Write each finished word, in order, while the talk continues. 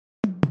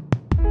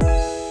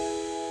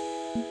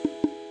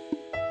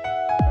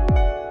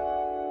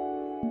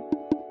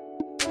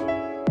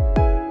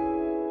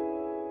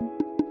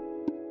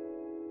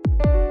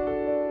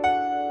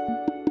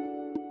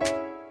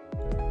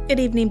Good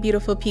evening,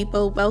 beautiful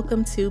people.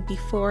 Welcome to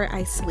Before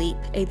I Sleep,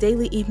 a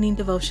daily evening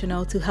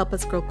devotional to help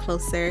us grow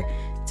closer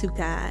to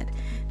God.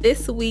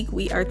 This week,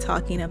 we are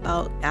talking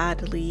about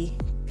godly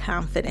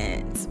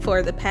confidence.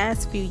 For the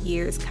past few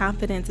years,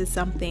 confidence is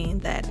something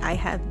that I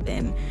have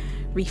been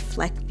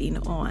reflecting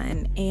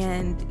on.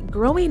 And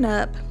growing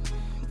up,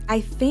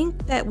 I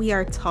think that we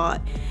are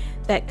taught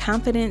that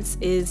confidence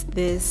is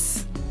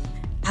this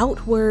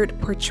outward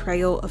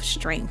portrayal of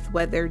strength,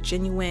 whether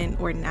genuine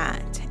or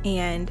not.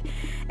 And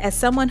as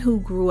someone who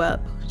grew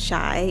up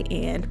shy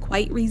and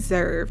quite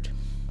reserved,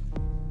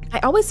 I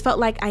always felt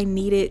like I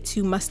needed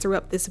to muster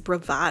up this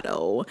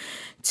bravado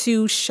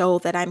to show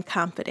that I'm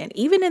confident.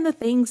 Even in the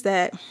things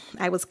that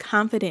I was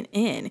confident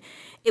in,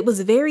 it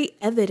was very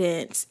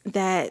evident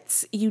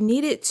that you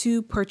needed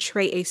to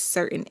portray a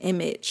certain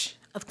image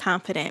of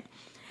confident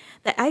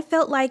that I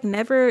felt like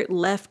never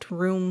left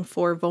room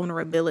for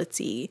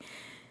vulnerability.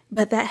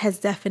 But that has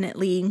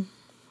definitely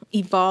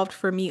evolved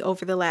for me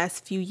over the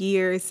last few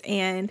years.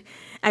 And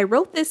I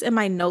wrote this in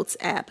my notes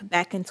app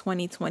back in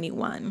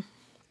 2021.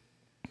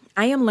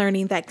 I am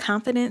learning that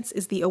confidence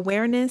is the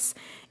awareness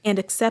and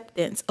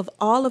acceptance of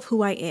all of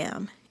who I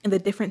am in the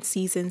different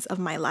seasons of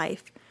my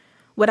life,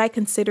 what I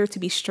consider to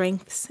be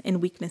strengths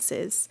and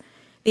weaknesses,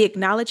 the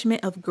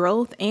acknowledgement of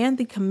growth, and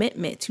the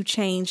commitment to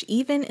change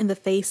even in the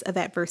face of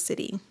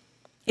adversity.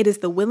 It is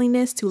the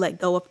willingness to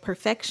let go of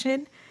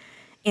perfection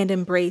and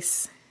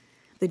embrace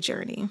the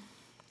journey.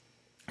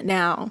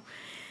 Now,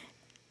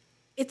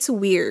 it's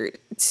weird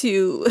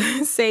to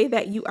say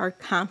that you are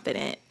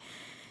confident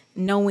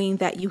knowing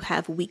that you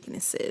have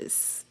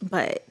weaknesses,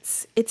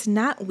 but it's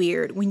not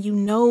weird when you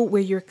know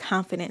where your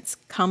confidence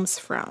comes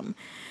from,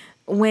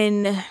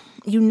 when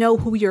you know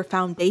who your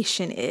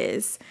foundation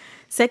is.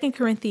 2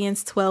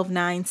 Corinthians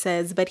 12:9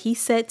 says, "But he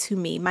said to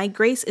me, my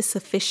grace is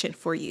sufficient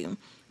for you,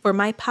 for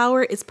my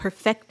power is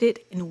perfected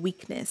in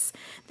weakness.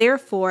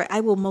 Therefore, I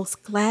will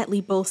most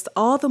gladly boast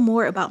all the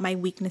more about my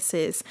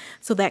weaknesses,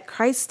 so that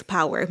Christ's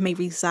power may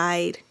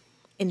reside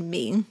in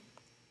me."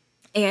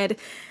 And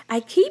I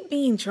keep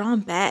being drawn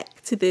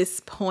back to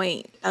this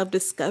point of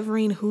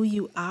discovering who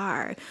you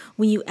are.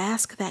 When you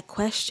ask that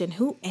question,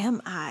 who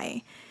am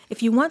I?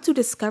 If you want to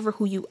discover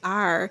who you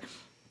are,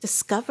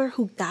 discover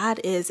who God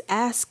is.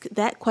 Ask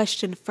that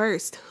question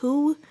first.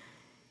 Who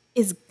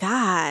is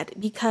God?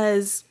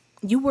 Because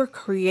you were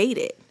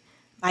created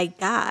by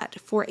God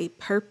for a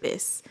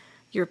purpose.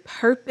 Your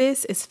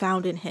purpose is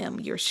found in Him.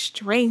 Your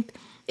strength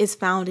is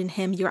found in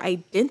Him. Your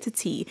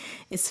identity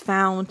is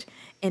found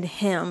in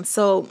Him.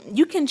 So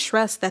you can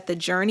trust that the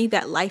journey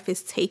that life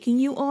is taking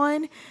you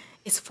on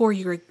is for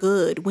your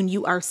good when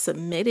you are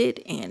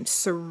submitted and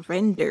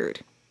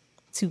surrendered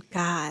to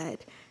God,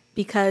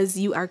 because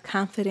you are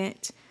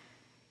confident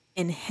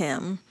in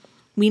Him.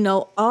 We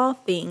know all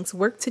things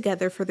work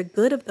together for the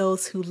good of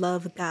those who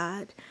love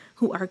God,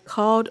 who are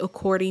called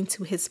according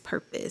to His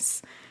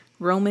purpose.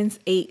 Romans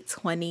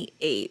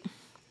 8:28.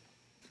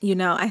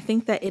 I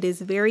think that it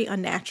is very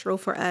unnatural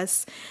for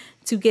us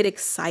to get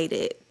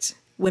excited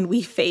when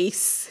we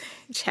face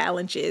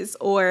challenges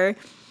or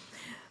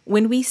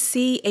when we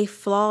see a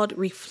flawed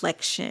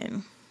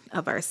reflection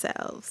of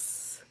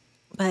ourselves.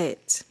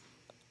 But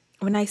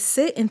when I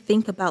sit and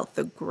think about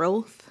the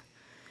growth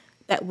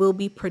that will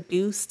be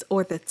produced,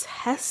 or the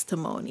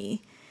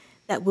testimony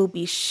that will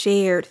be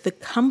shared, the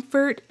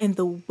comfort and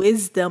the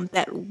wisdom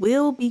that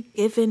will be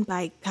given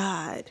by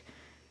God,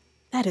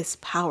 that is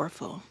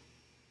powerful.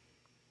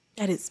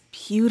 That is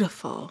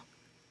beautiful.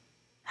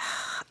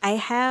 I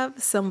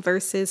have some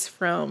verses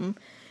from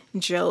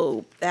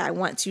Job that I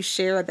want to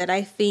share that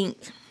I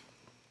think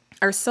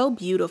are so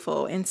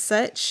beautiful and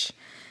such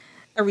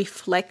a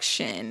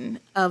reflection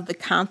of the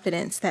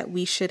confidence that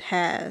we should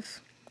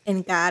have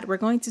in God. We're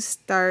going to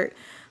start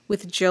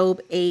with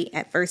Job 8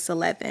 at verse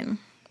 11.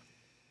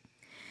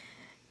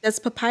 "Does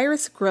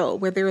papyrus grow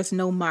where there is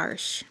no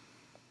marsh?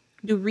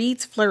 Do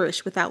reeds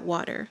flourish without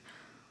water?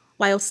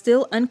 While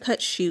still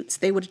uncut shoots,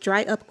 they would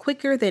dry up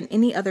quicker than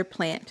any other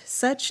plant.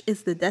 Such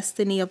is the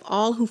destiny of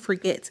all who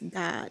forget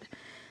God.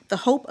 The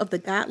hope of the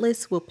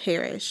godless will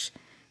perish.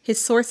 His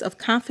source of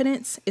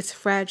confidence is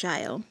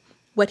fragile.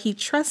 What he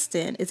trusts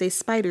in is a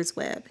spider's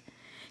web.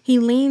 He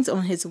leans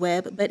on his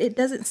web, but it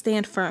doesn't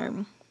stand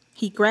firm.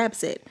 He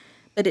grabs it,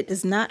 but it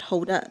does not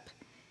hold up.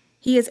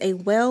 He is a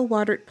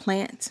well-watered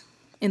plant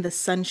in the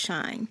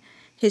sunshine.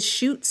 His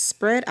shoots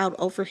spread out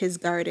over his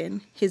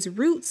garden. His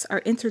roots are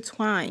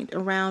intertwined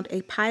around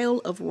a pile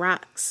of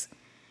rocks.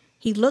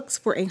 He looks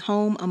for a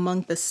home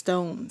among the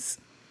stones.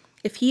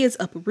 If he is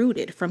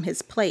uprooted from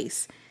his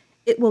place,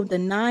 it will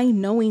deny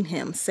knowing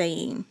him,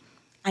 saying,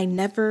 I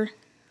never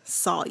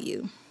saw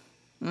you."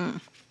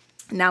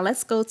 Now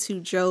let's go to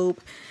Job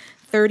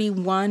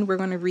 31. We're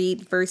going to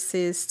read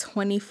verses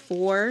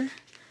 24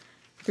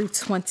 through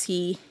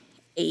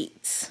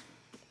 28.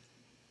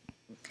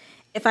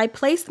 "If I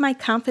placed my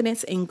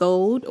confidence in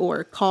gold,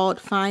 or called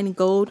fine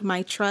gold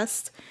my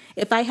trust,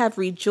 if I have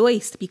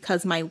rejoiced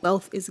because my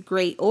wealth is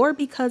great, or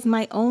because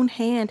my own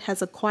hand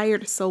has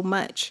acquired so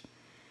much,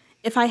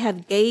 If I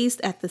have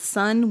gazed at the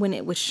sun when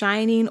it was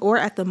shining, or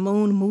at the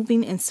moon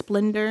moving in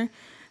splendor,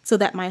 so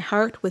that my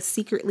heart was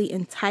secretly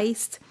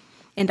enticed,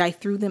 and I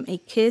threw them a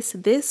kiss,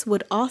 this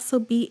would also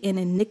be an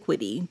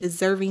iniquity,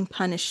 deserving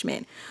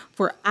punishment,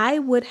 for I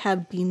would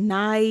have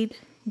denied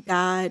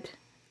God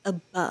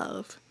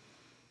above.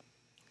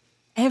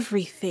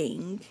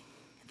 Everything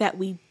that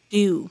we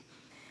do,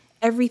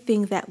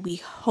 everything that we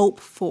hope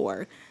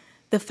for,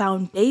 the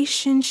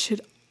foundation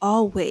should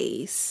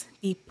always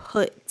be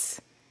put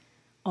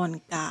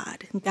on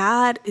God.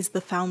 God is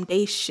the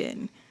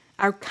foundation.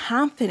 Our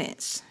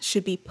confidence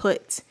should be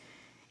put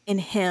in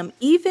Him.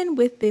 Even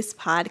with this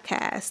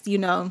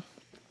podcast,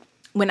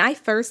 when I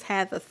first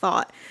had the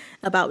thought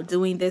about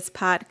doing this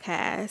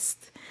podcast,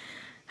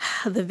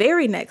 the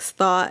very next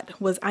thought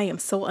was, I am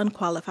so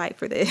unqualified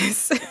for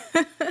this.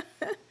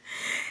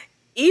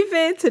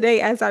 Even today,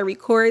 as I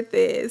record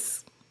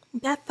this,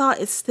 that thought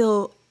is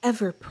still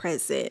ever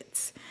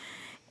present.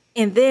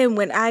 And then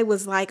when I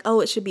was like,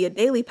 oh, it should be a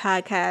daily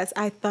podcast,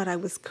 I thought I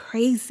was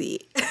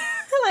crazy.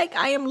 Like,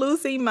 I am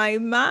losing my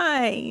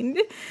mind.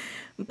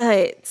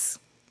 But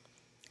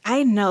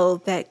I know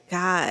that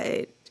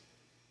God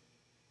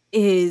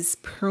is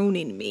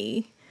pruning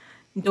me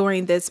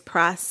during this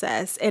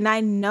process. And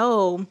I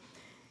know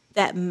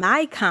that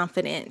my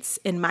confidence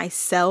in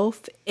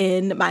myself,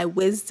 in my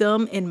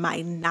wisdom, in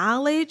my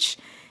knowledge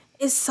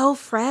is so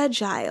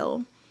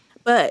fragile.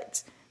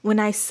 But when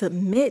I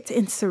submit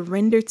and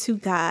surrender to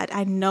God,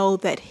 I know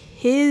that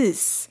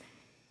His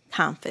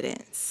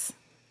confidence,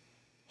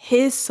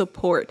 His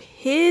support,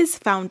 His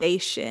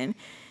foundation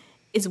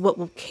is what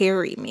will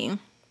carry me.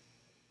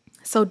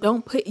 So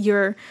don't put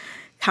your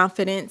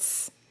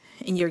confidence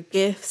in your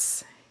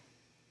gifts,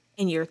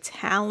 in your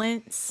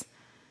talents.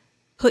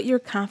 Put your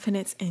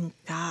confidence in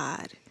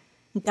God.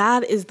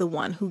 God is the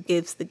one who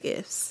gives the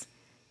gifts.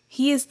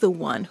 He is the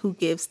one who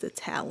gives the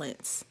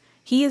talents.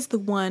 He is the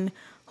one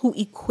who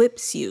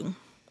equips you.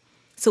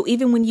 So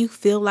even when you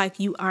feel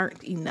like you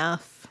aren't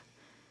enough,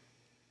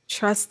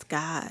 trust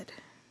God.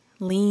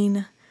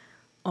 Lean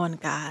on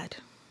God.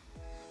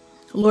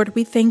 Lord,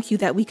 we thank you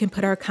that we can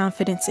put our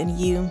confidence in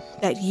you,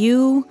 that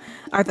you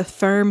are the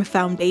firm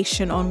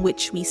foundation on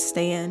which we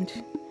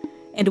stand.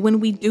 And when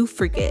we do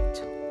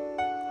forget,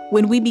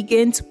 when we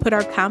begin to put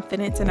our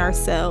confidence in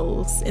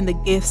ourselves, in the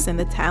gifts and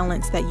the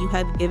talents that you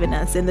have given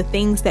us, and the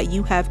things that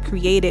you have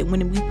created,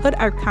 when we put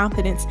our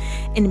confidence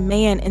in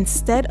man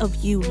instead of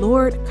you,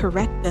 Lord,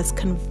 correct us,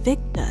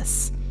 convict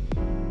us,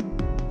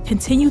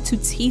 continue to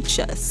teach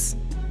us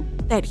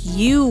that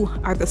you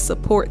are the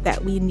support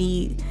that we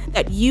need,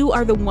 that you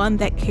are the one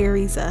that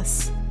carries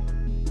us.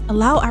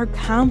 Allow our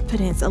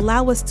confidence,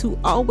 allow us to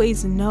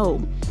always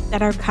know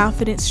that our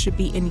confidence should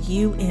be in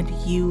you and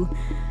you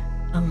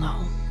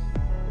alone.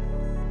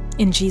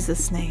 In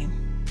Jesus' name,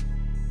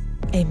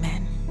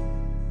 amen.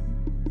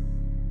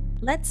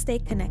 Let's stay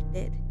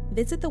connected.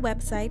 Visit the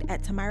website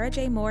at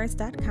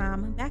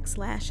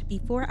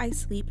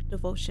tamarajmorris.com/beforeisleep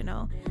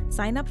devotional.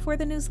 Sign up for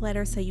the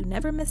newsletter so you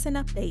never miss an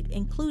update,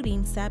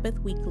 including Sabbath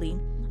Weekly.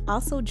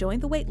 Also join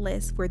the wait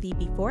list for the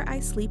Before I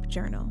Sleep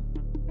journal.